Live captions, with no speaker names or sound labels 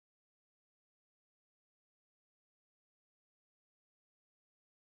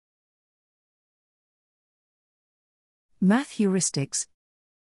Math Heuristics.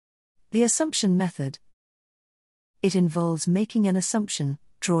 The assumption method. It involves making an assumption,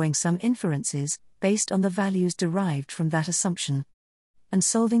 drawing some inferences, based on the values derived from that assumption, and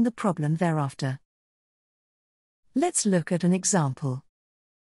solving the problem thereafter. Let's look at an example.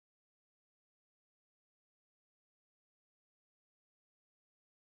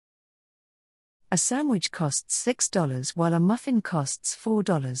 A sandwich costs $6 while a muffin costs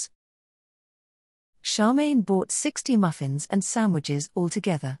 $4. Charmaine bought 60 muffins and sandwiches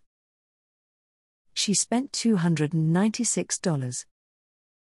altogether. She spent $296.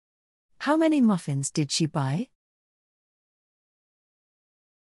 How many muffins did she buy?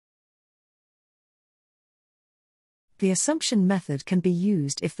 The assumption method can be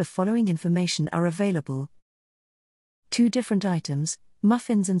used if the following information are available. 2 different items,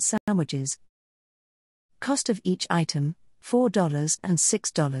 muffins and sandwiches. Cost of each item, $4 and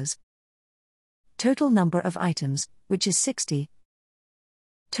 $6. Total number of items, which is 60.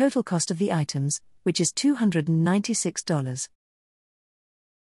 Total cost of the items, which is $296.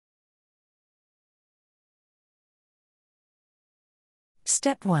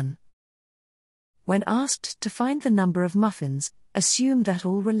 Step 1. When asked to find the number of muffins, assume that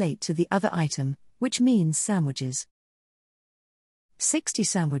all relate to the other item, which means sandwiches. 60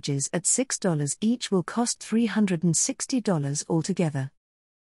 sandwiches at $6 each will cost $360 altogether.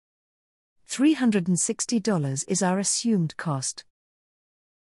 $360 is our assumed cost.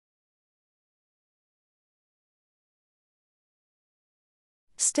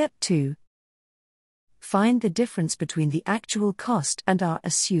 Step 2. Find the difference between the actual cost and our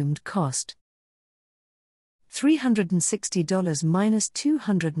assumed cost. $360 minus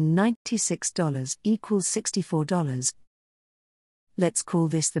 $296 equals $64. Let's call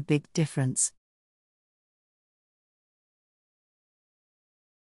this the big difference.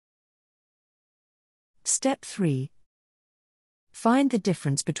 Step 3. Find the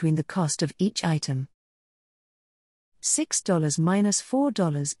difference between the cost of each item. $6 minus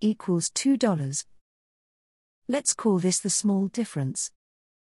 $4 equals $2. Let's call this the small difference.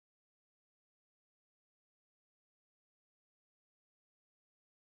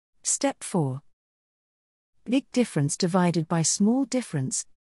 Step 4. Big difference divided by small difference.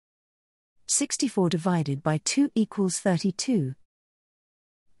 64 divided by 2 equals 32.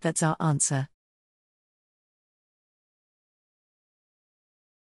 That's our answer.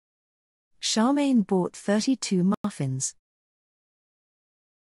 Charmaine bought 32 muffins.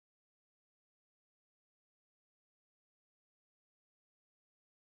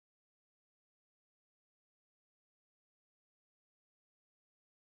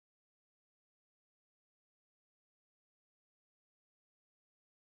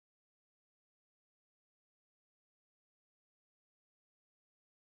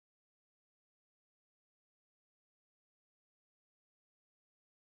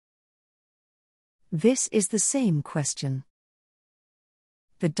 This is the same question.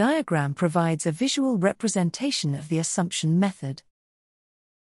 The diagram provides a visual representation of the assumption method.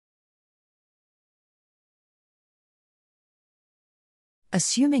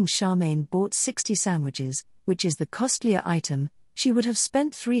 Assuming Charmaine bought 60 sandwiches, which is the costlier item, she would have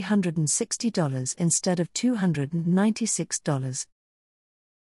spent $360 instead of $296.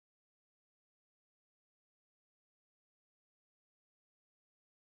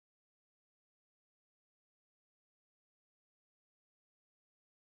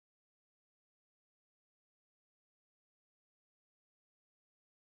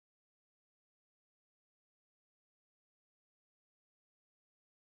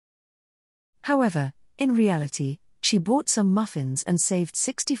 However, in reality, she bought some muffins and saved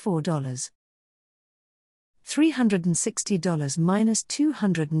 $64. $360 minus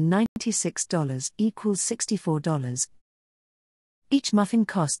 $296 equals $64. Each muffin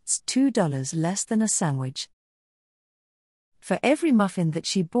costs $2 less than a sandwich. For every muffin that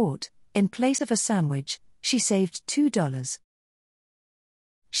she bought, in place of a sandwich, she saved $2.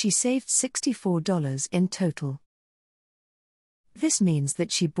 She saved $64 in total. This means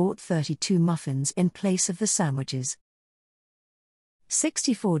that she bought 32 muffins in place of the sandwiches.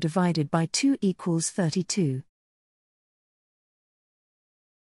 64 divided by 2 equals 32.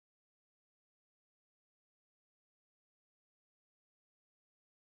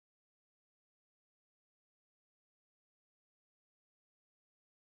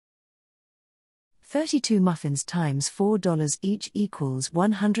 $32 muffins times $4 each equals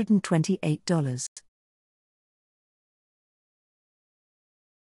 $128.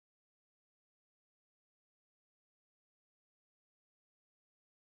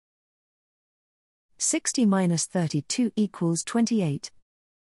 $60 minus $32 equals $28.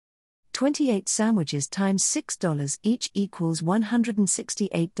 28 sandwiches times $6 each equals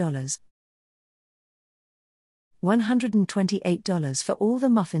 $168. $128 for all the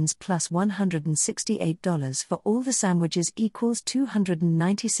muffins plus $168 for all the sandwiches equals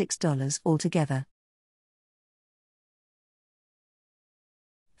 $296 altogether.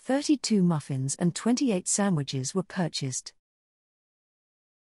 32 muffins and 28 sandwiches were purchased.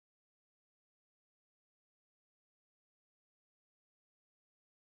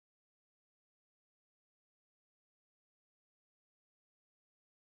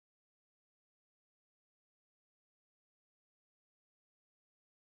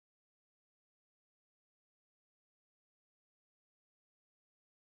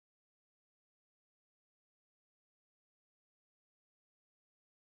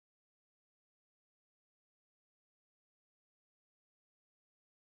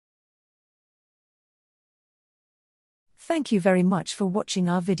 Thank you very much for watching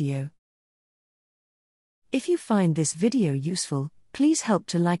our video. If you find this video useful, please help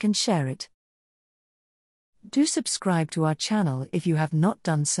to like and share it. Do subscribe to our channel if you have not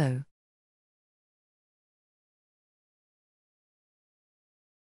done so.